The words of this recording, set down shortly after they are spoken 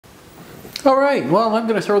Alright, well, I'm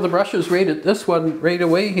going to throw the brushes right at this one right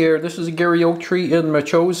away here. This is a Gary Oak tree in my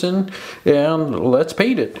chosen, and let's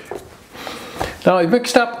paint it. Now, I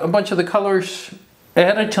mixed up a bunch of the colors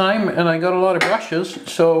ahead of time, and I got a lot of brushes,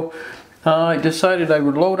 so I decided I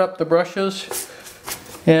would load up the brushes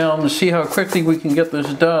and see how quickly we can get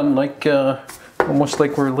this done, like almost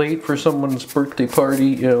like we're late for someone's birthday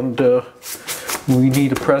party and we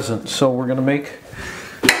need a present. So we're going to make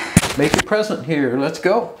a present here. Let's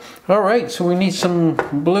go. Alright, so we need some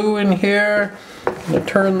blue in here. I'm going to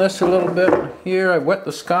turn this a little bit here. I wet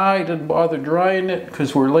the sky, didn't bother drying it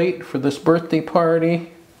because we're late for this birthday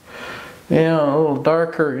party. And a little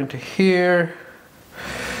darker into here.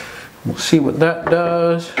 We'll see what that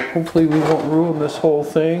does. Hopefully we won't ruin this whole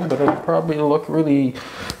thing, but it'll probably look really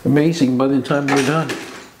amazing by the time we're done.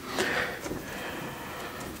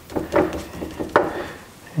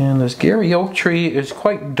 And this Gary Oak tree is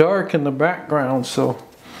quite dark in the background, so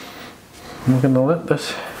I'm going to let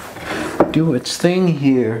this do its thing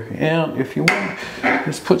here. And if you want,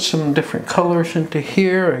 just put some different colors into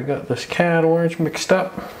here. I got this cat orange mixed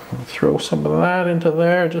up. I'll throw some of that into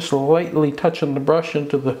there, just lightly touching the brush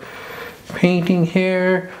into the painting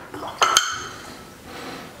here.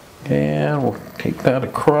 And we'll take that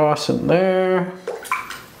across in there.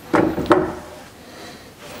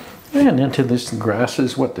 And into this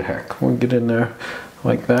grasses, what the heck, we'll get in there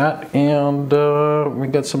like that. And we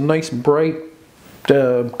got some nice bright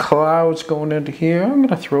clouds going into here. I'm going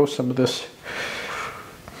to throw some of this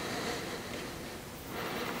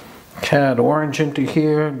cat orange into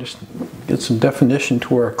here, just get some definition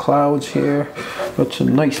to our clouds here. Got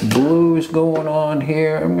some nice blues going on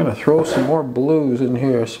here. I'm going to throw some more blues in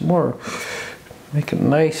here, some more, make it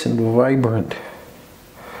nice and vibrant.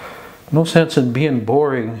 No sense in being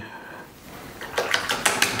boring.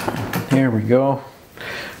 There we go.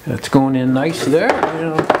 That's going in nice there.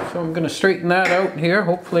 So I'm going to straighten that out here.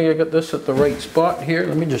 Hopefully I got this at the right spot here.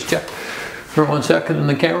 Let me just check for 1 second in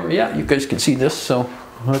the camera. Yeah, you guys can see this, so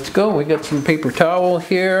let's go. We got some paper towel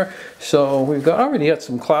here. So we've got already got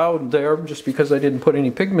some cloud there just because I didn't put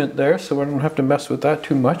any pigment there, so I don't have to mess with that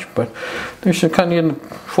too much. But there's some kind of in the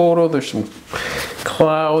photo, there's some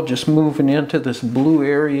cloud just moving into this blue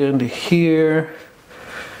area into here.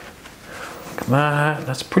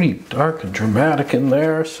 That's pretty dark and dramatic in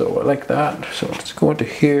there, so I like that. So let's go into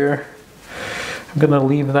here. I'm going to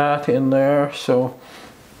leave that in there. So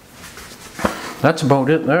that's about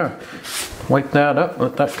it there. Wipe that up,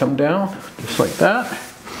 let that come down, just like that.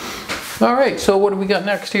 Alright, so what do we got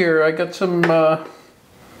next here? I got some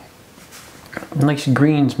nice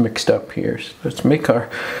greens mixed up here. So let's make our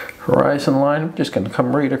horizon line. I'm just going to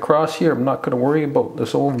come right across here. I'm not going to worry about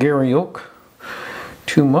this old Gary Oak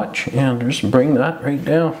too much, and just bring that right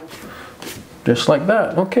down just like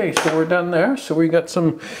that. Okay, so we're done there. So we got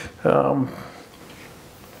some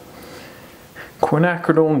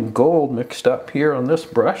Quinacridone Gold mixed up here on this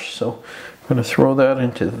brush, so I'm going to throw that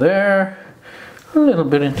into there, a little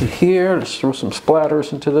bit into here. Let's throw some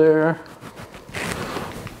splatters into there.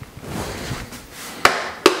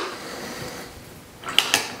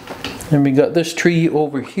 And we got this tree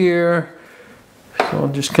over here. So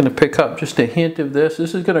I'm just going to pick up just a hint of this.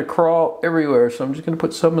 This is going to crawl everywhere, so I'm just going to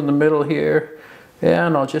put some in the middle here,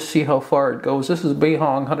 and I'll just see how far it goes. This is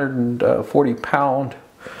Baohong 140 pound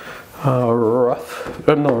rough.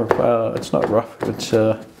 No, it's not rough. It's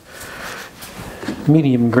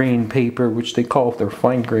medium grain paper, which they call their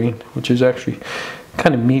fine grain, which is actually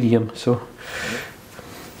kind of medium. So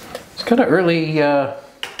it's kind of early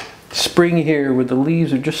spring here, where the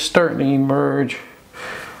leaves are just starting to emerge.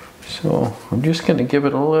 So I'm just going to give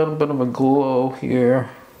it a little bit of a glow here.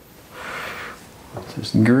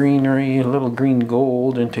 This greenery, a little green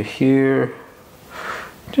gold into here.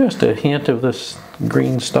 Just a hint of this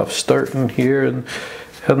green stuff starting here. And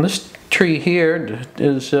this tree here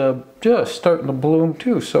is just starting to bloom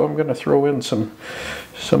too. So I'm going to throw in some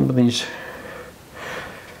of these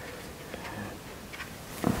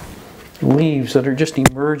leaves that are just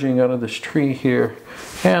emerging out of this tree here.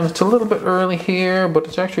 And it's a little bit early here, but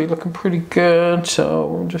it's actually looking pretty good. So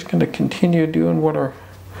we're just going to continue doing what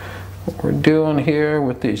we're doing here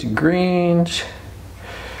with these greens.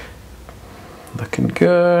 Looking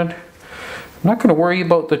good. I'm not going to worry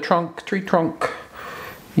about the tree trunk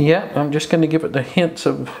yet. I'm just going to give it the hints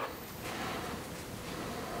of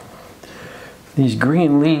these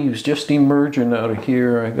green leaves just emerging out of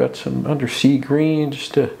here. I got some undersea green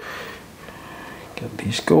just to get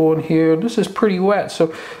these going here. This is pretty wet,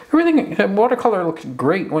 so everything, watercolor looks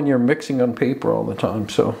great when you're mixing on paper all the time.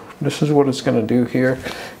 So this is what it's going to do here,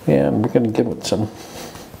 and we're going to give it some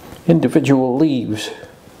individual leaves.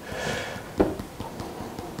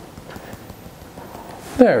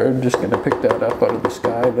 There, I'm just going to pick that up out of the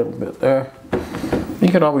sky a little bit there. You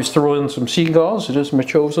can always throw in some seagulls. It is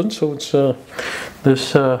Machosen, so it's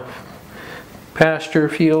this pasture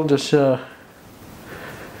field is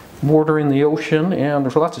bordering the ocean, and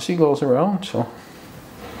there's lots of seagulls around, so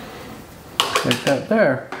like that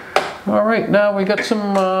there. All right, now we got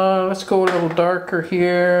some, let's go a little darker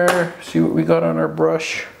here, see what we got on our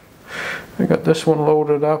brush. I got this one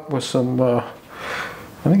loaded up with some,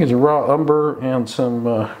 I think it's a raw umber and some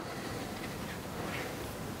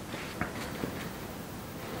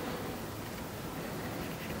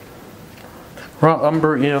raw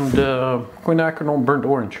umber and Quinacridone burnt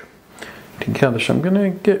orange together. So I'm going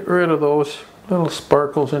to get rid of those little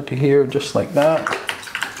sparkles into here just like that.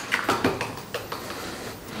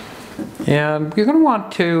 And you're going to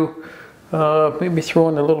want to maybe throw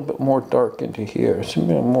in a little bit more dark into here. Some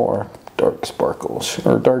more dark sparkles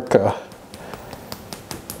or dark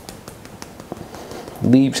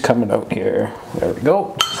leaves coming out here. There we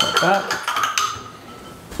go, just like that.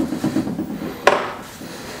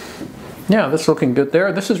 Yeah, this is looking good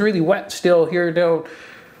there. This is really wet still here down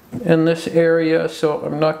in this area, so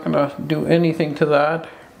I'm not going to do anything to that.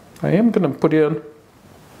 I am going to put in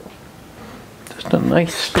just a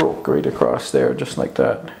nice stroke right across there, just like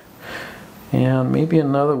that. And maybe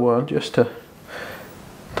another one just to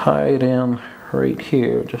tie it in right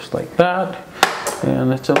here, just like that.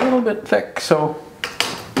 And it's a little bit thick, so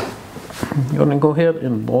I'm going to go ahead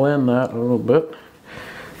and blend that a little bit.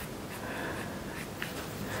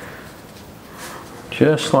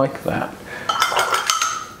 Just like that.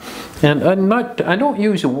 And I don't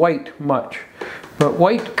use white much, but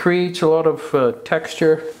white creates a lot of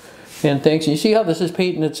texture and things. You see how this is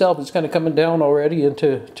painting itself? It's kind of coming down already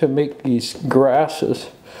to make these grasses.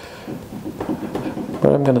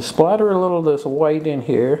 But I'm going to splatter a little of this white in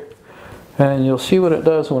here, and you'll see what it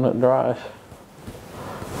does when it dries.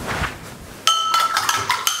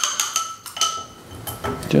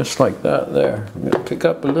 Just like that there. I'm going to pick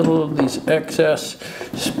up a little of these excess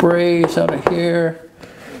sprays out of here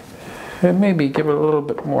and maybe give it a little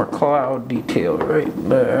bit more cloud detail right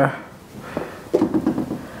there.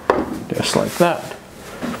 Just like that.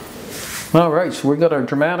 Alright, so we got our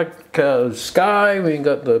dramatic sky, we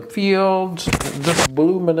got the fields, this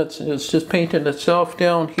bloom, and it's just painting itself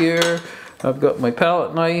down here. I've got my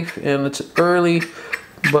palette knife and it's early,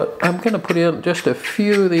 but I'm going to put in just a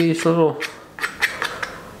few of these little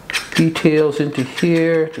details into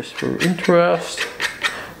here just for interest,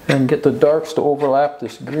 and get the darks to overlap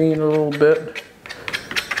this green a little bit.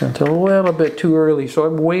 It's a little bit too early, so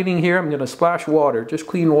I'm waiting here. I'm going to splash water, just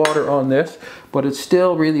clean water on this, but it's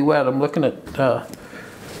still really wet. I'm looking at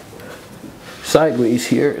sideways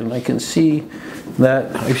here, and I can see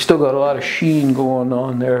that I've still got a lot of sheen going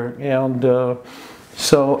on there, and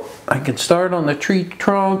so I can start on the tree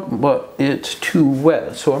trunk, but it's too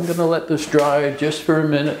wet. So I'm going to let this dry just for a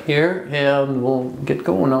minute here, and we'll get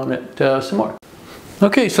going on it some more.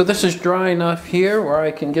 Okay, so this is dry enough here where I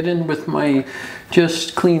can get in with my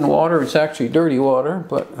just clean water. It's actually dirty water,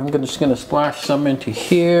 but I'm just going to splash some into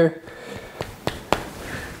here.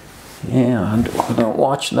 And we're going to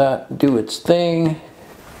watch that do its thing.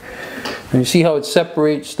 And you see how it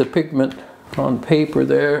separates the pigment on paper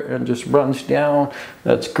there and just runs down.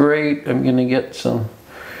 That's great. I'm going to get some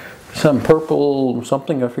purple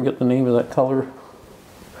something. I forget the name of that color.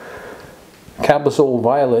 Cabazole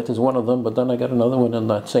Violet is one of them, but then I got another one in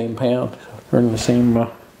that same pan, or in the same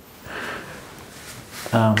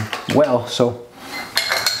well, so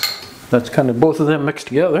that's kind of both of them mixed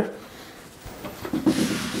together.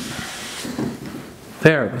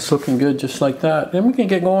 There, it's looking good just like that. Then we can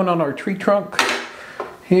get going on our tree trunk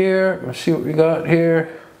here. Let's see what we got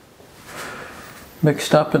here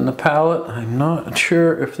mixed up in the palette. I'm not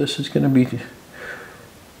sure if this is going to be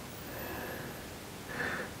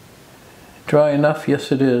dry enough.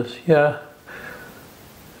 Yes, it is. Yeah.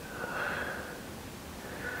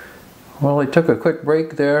 Well, I took a quick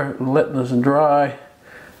break there, letting this dry.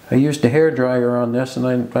 I used a hair dryer on this, and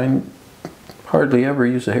I hardly ever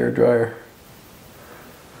use a hair dryer.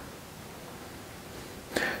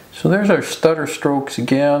 So there's our stutter strokes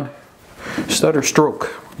again. Stutter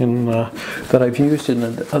stroke that I've used in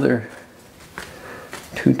the other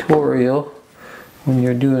tutorial when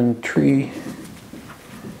you're doing tree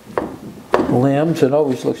limbs. It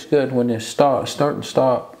always looks good when you start and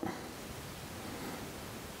stop,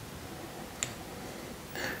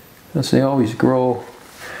 as they always grow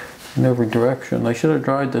in every direction. I should have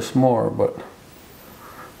dried this more, but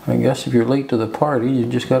I guess if you're late to the party, you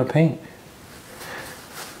just got to paint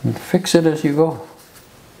and fix it as you go.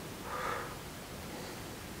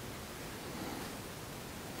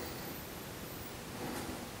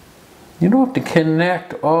 You don't have to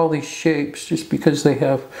connect all these shapes just because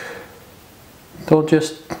they'll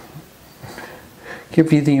just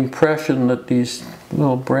give you the impression that these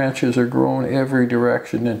little branches are growing every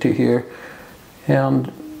direction into here.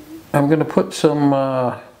 And I'm going to put some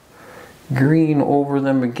green over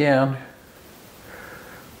them again.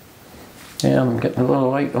 And I'm getting a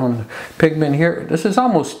little light on the pigment here. This is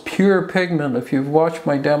almost pure pigment. If you've watched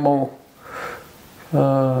my demo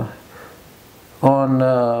on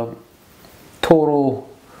total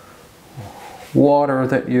water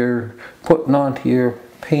that you're putting onto your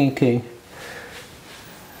painting,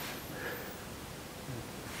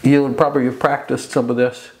 you'll probably have practiced some of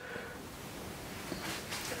this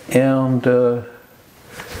and know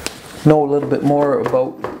a little bit more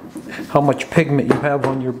about how much pigment you have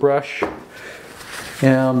on your brush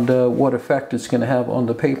and what effect it's going to have on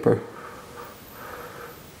the paper.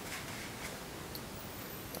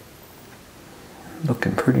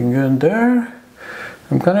 Looking pretty good there.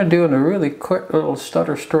 I'm kind of doing a really quick little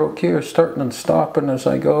stutter stroke here, starting and stopping as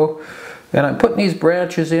I go. And I'm putting these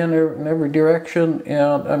branches in every direction,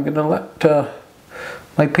 and I'm going to let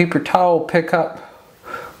my paper towel pick up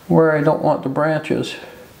where I don't want the branches.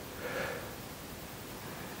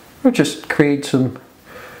 Or just create some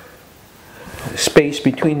space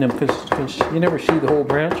between them, because you never see the whole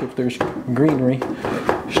branch if there's greenery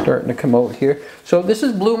starting to come out here. So this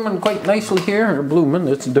is blooming quite nicely here, or blooming,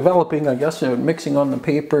 it's developing, I guess, mixing on the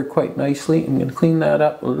paper quite nicely. I'm going to clean that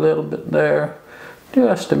up a little bit there,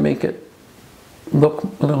 just to make it look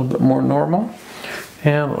a little bit more normal.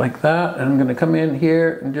 And like that, and I'm going to come in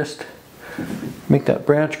here and just make that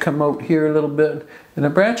branch come out here a little bit. And the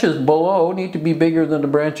branches below need to be bigger than the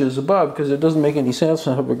branches above, because it doesn't make any sense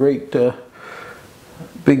to have a great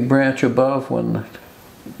big branch above when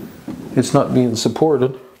it's not being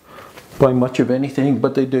supported by much of anything.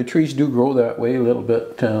 But the trees do grow that way a little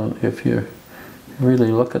bit if you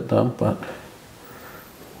really look at them. But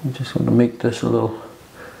I just want to make this a little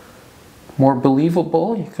more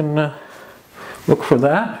believable. You can look for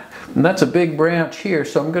that. And that's a big branch here,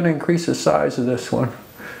 so I'm going to increase the size of this one,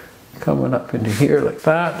 coming up into here like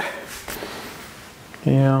that,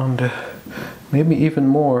 and maybe even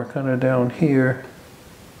more kind of down here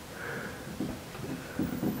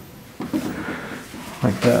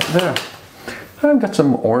like that there. I've got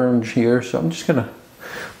some orange here, so I'm just going to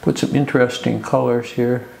put some interesting colors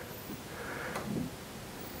here.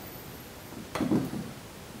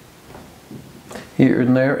 Here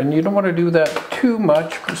and there, and you don't want to do that too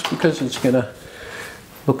much just because it's going to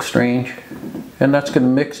look strange, and that's going to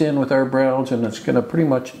mix in with our browns and it's going to pretty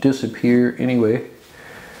much disappear anyway.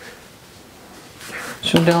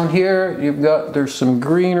 So down here there's some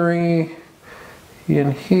greenery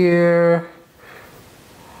in here.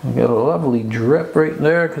 I've got a lovely drip right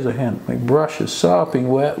there because my brush is sopping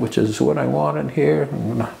wet, which is what I wanted here.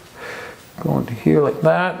 I'm going to go into here like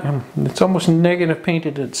that, and it's almost negative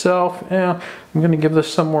painted itself. And I'm going to give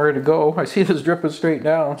this somewhere to go. I see this dripping straight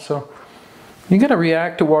down, so you're going to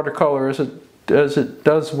react to watercolor as it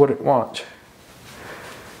does what it wants.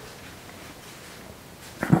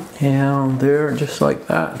 And there, just like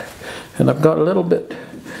that. And I've got a little bit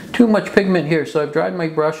too much pigment here, so I've dried my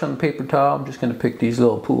brush on the paper towel. I'm just going to pick these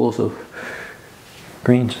little pools of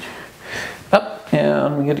greens up. And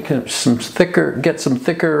I'm going to get some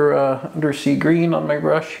thicker undersea green on my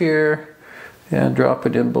brush here, and drop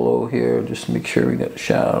it in below here, just to make sure we get a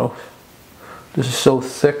shadow. This is so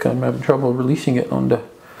thick, I'm having trouble releasing it onto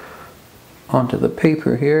the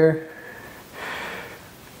paper here.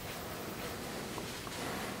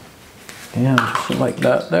 And just like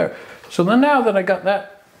that there. So then, now that I got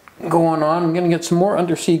that going on, I'm going to get some more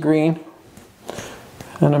undersea green,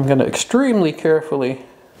 and I'm going to extremely carefully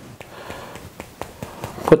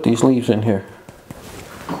put these leaves in here.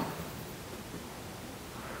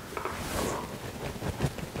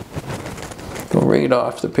 Go right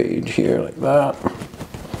off the page here like that.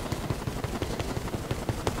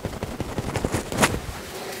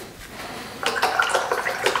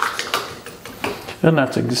 And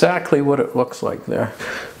that's exactly what it looks like there.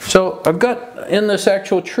 So I've got in this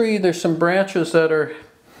actual tree, there's some branches that are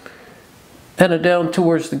headed down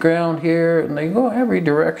towards the ground here, and they go every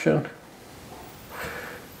direction.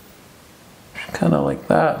 Kind of like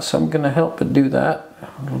that, so I'm going to help it do that.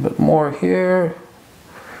 A little bit more here.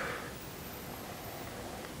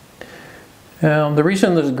 And the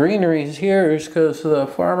reason there's greenery is here is because the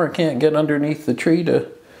farmer can't get underneath the tree to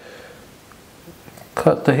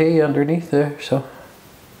cut the hay underneath there. So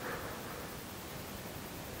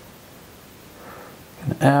I'm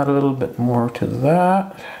going to add a little bit more to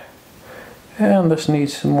that. And this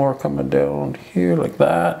needs some more coming down here like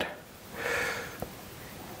that.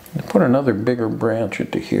 I'll put another bigger branch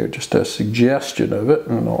into here, just a suggestion of it,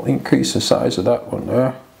 and I'll increase the size of that one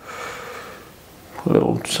there. Put a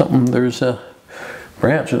little something, there's a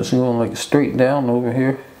branch that's going like straight down over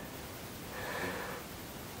here.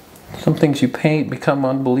 Some things you paint become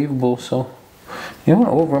unbelievable, so you don't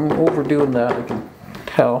want to I'm overdoing that, I can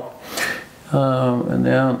tell. And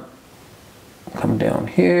then come down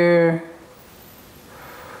here.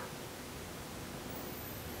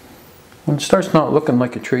 When it starts not looking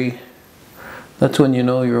like a tree, that's when you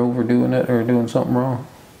know you're overdoing it or doing something wrong.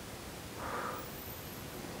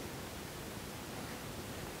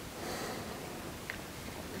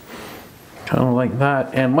 Kind of like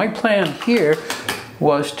that. And my plan here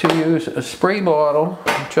was to use a spray bottle,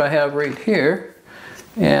 which I have right here,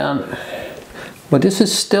 but this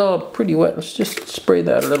is still pretty wet. Let's just spray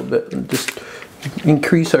that a little bit and just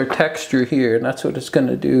increase our texture here, and that's what it's going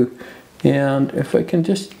to do. And if I can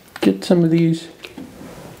just get some of these,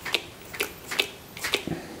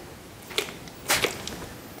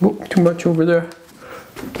 whoop, too much over there.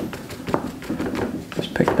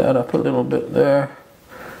 Just pick that up a little bit there,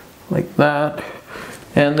 like that.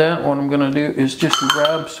 And then what I'm going to do is just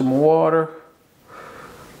grab some water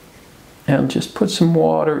and just put some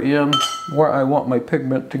water in where I want my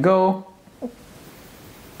pigment to go.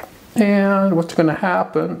 And what's going to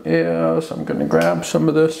happen is I'm going to grab some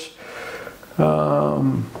of this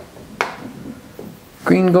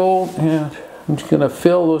green gold, and I'm just going to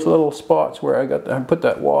fill those little spots where I put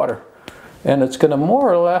that water. And it's going to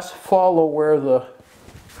more or less follow where the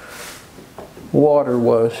water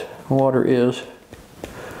is.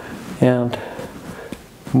 And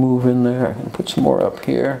move in there. I can put some more up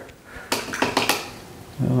here.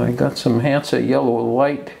 And I got some Hansa yellow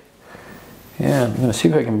light, and I'm going to see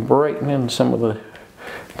if I can brighten up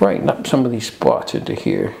some of these spots into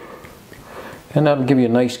here, and that'll give you a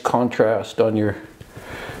nice contrast on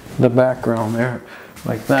the background there,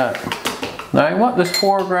 like that. Now I want this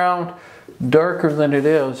foreground darker than it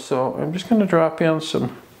is, so I'm just going to drop in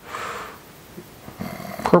some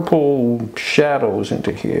purple shadows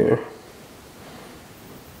into here,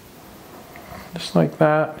 just like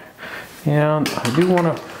that. And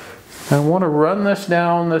I want to run this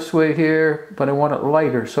down this way here, but I want it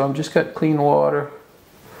lighter, so I've just got clean water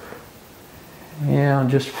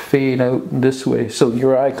and just fade out this way so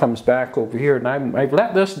your eye comes back over here. And I've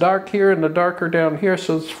let this dark here and the darker down here,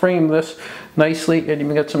 so let's frame this nicely. And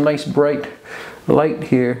you got some nice bright light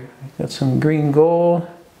here. Got some green gold.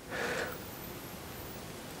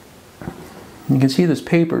 You can see this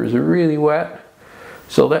paper is really wet,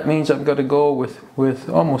 so that means I've got to go with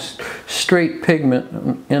almost straight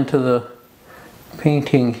pigment into the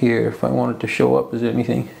painting here if I want it to show up as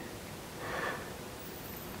anything.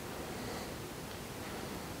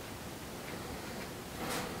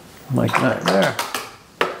 Like that there.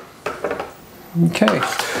 Okay,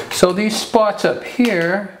 so these spots up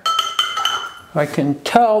here, I can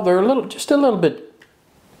tell they're just a little bit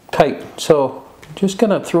tight, so I'm just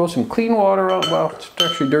gonna throw some clean water out. Well, it's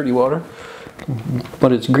actually dirty water,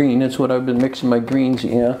 but it's green. It's what I've been mixing my greens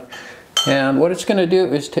in. And what it's gonna do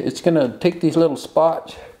is it's gonna take these little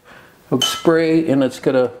spots of spray and it's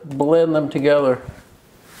gonna blend them together.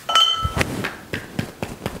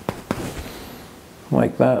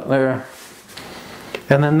 Like that there.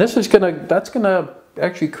 And then that's gonna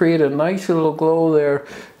actually create a nice little glow there.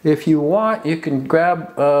 If you want, you can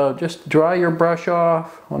grab, just dry your brush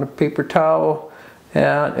off on a paper towel,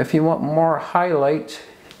 and if you want more highlights,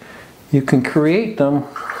 you can create them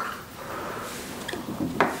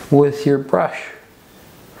with your brush.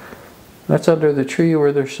 That's under the tree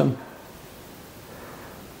where there's some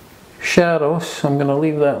shadows, so I'm gonna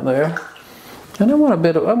leave that there. And I want a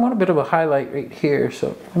bit of a highlight right here,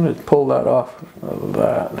 so I'm going to pull that off of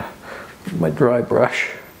that with my dry brush.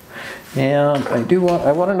 And I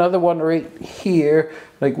want another one right here,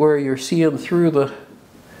 like where you're seeing through the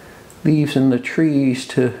leaves in the trees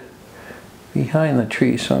to behind the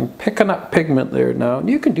trees. So I'm picking up pigment there now. And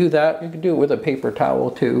you can do that. You can do it with a paper towel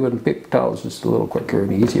too, and paper towel is just a little quicker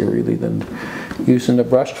and easier really than using the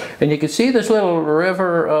brush. And you can see this little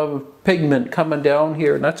river of pigment coming down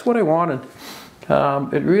here, and that's what I wanted.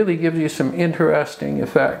 It really gives you some interesting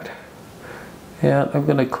effect. And I'm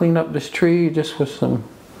going to clean up this tree just with some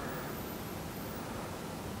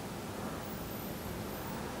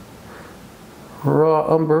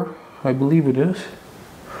raw umber, I believe it is.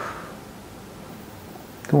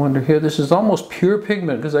 Go under here. This is almost pure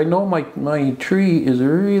pigment because I know my tree is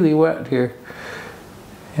really wet here.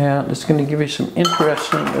 And it's going to give you some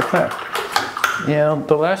interesting effect. And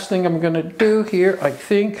the last thing I'm going to do here, I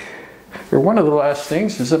think, or one of the last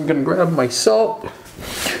things, is I'm going to grab my salt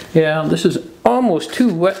Yeah, this is almost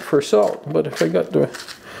too wet for salt, but if I got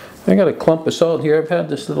a clump of salt here. I've had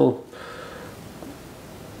this little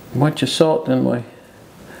bunch of salt on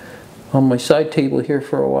my side table here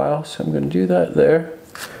for a while, so I'm going to do that there.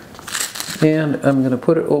 And I'm going to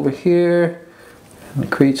put it over here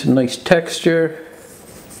and create some nice texture.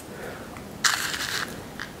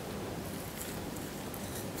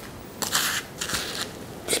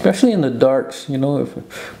 Especially in the darks, you know,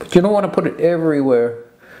 but you don't want to put it everywhere.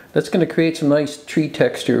 That's going to create some nice tree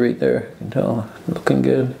texture right there. You can tell, looking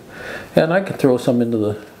good. And I can throw some into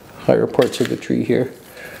the higher parts of the tree here,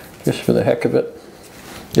 just for the heck of it.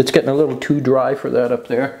 It's getting a little too dry for that up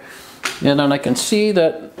there. And then I can see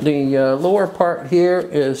that the lower part here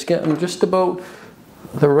is getting just about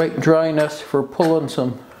the right dryness for pulling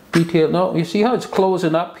some detail. No, you see how it's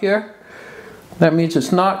closing up here? That means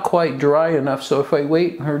it's not quite dry enough. So if I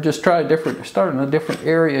wait or just try start in a different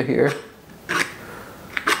area here,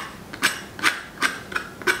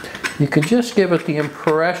 you can just give it the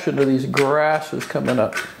impression of these grasses coming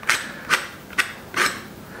up.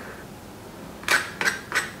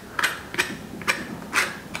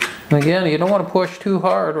 And again, you don't want to push too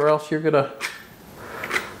hard, or else you're gonna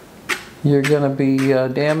be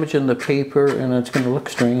damaging the paper, and it's gonna look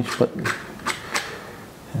strange. But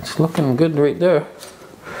it's looking good right there.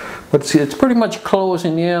 But see, it's pretty much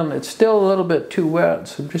closing in. It's still a little bit too wet,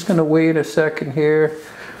 so I'm just gonna wait a second here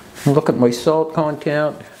and look at my salt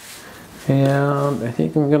content. And I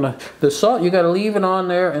think the salt, you gotta leave it on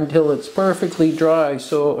there until it's perfectly dry.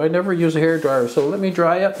 So I never use a hairdryer. So let me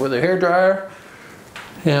dry it with a hairdryer,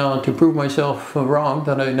 and to prove myself wrong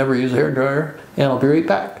that I never use a hairdryer, and I'll be right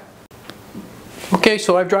back. Okay,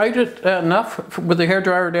 so I've dried it enough with the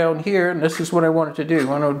hairdryer down here, and this is what I wanted to do.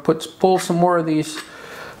 I wanted to pull some more of these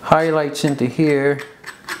highlights into here,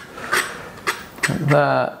 like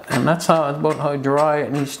that, and that's about how dry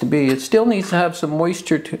it needs to be. It still needs to have some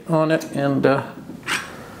moisture on it, and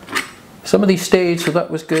some of these stayed, so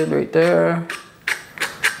that was good right there.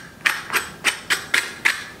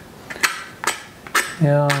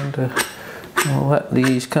 And I'll let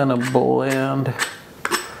these kind of blend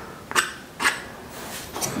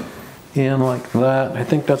in like that. I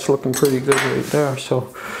think that's looking pretty good right there.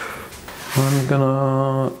 So I'm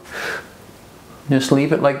gonna just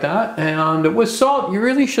leave it like that. And with salt, you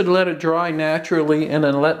really should let it dry naturally, and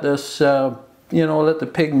then let this, you know, let the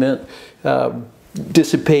pigment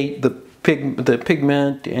dissipate the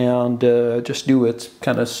pigment, and just do its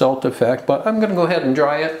kind of salt effect. But I'm gonna go ahead and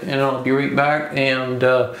dry it, and I'll be right back, and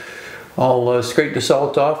I'll scrape the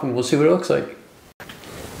salt off, and we'll see what it looks like.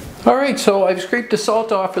 Alright, so I've scraped the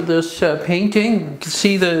salt off of this painting. You can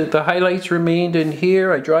see the highlights remained in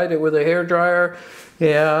here. I dried it with a hairdryer,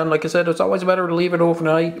 and like I said, it's always better to leave it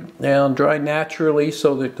overnight and dry naturally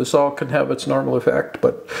so that the salt can have its normal effect.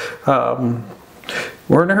 But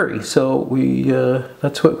we're in a hurry, so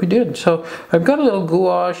that's what we did. So I've got a little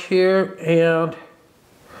gouache here, and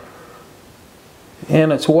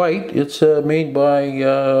it's white. It's made by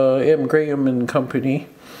M. Graham and Company.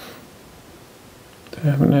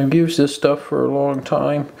 And I've used this stuff for a long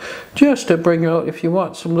time, just to bring out, if you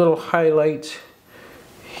want, some little highlights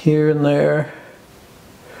here and there.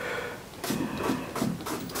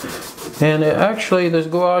 And actually, this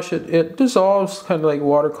gouache, it dissolves kind of like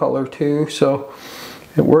watercolor too, so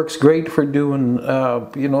it works great for doing,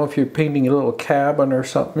 you know, if you're painting a little cabin or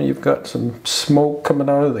something, you've got some smoke coming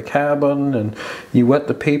out of the cabin, and you wet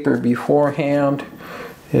the paper beforehand.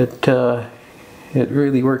 It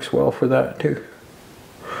really works well for that too.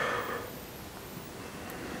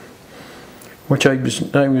 Which I was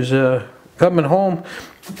coming home,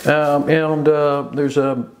 and there's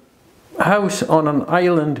a house on an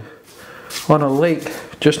island on a lake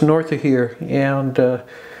just north of here, and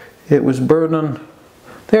it was burning.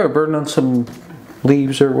 They were burning some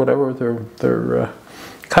leaves or whatever, their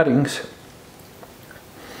cuttings.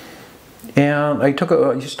 And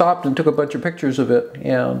I stopped and took a bunch of pictures of it,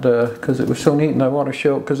 and because it was so neat, and I want to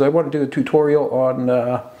show, because I want to do a tutorial on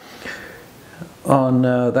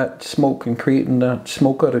that smoke and creating that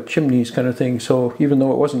smoke out of chimneys kind of thing. So even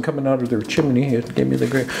though it wasn't coming out of their chimney, it gave me the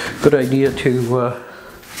good idea to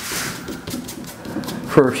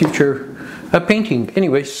for a future painting.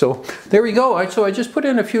 Anyway, so there we go. So I just put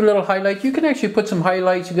in a few little highlights. You can actually put some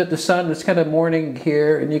highlights. You got the sun, it's kind of morning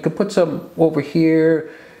here, and you can put some over here,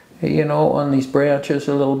 you know, on these branches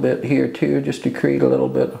a little bit here too, just to create a little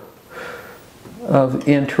bit of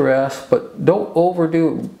interest. But don't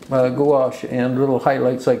overdo gouache and little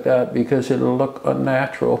highlights like that, because it'll look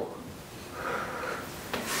unnatural.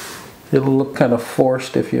 It'll look kind of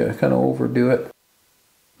forced if you kind of overdo it.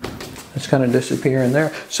 It's kind of disappearing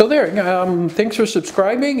there. So there, thanks for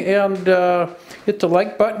subscribing, and hit the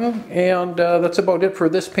like button, and that's about it for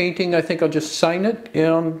this painting. I think I'll just sign it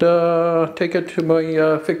and take it to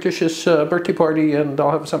my fictitious birthday party, and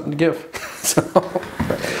I'll have something to give. So,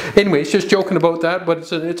 anyways, just joking about that,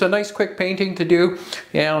 but it's a nice quick painting to do,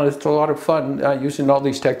 and it's a lot of fun using all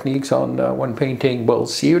these techniques on one painting. We'll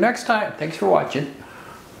see you next time. Thanks for watching.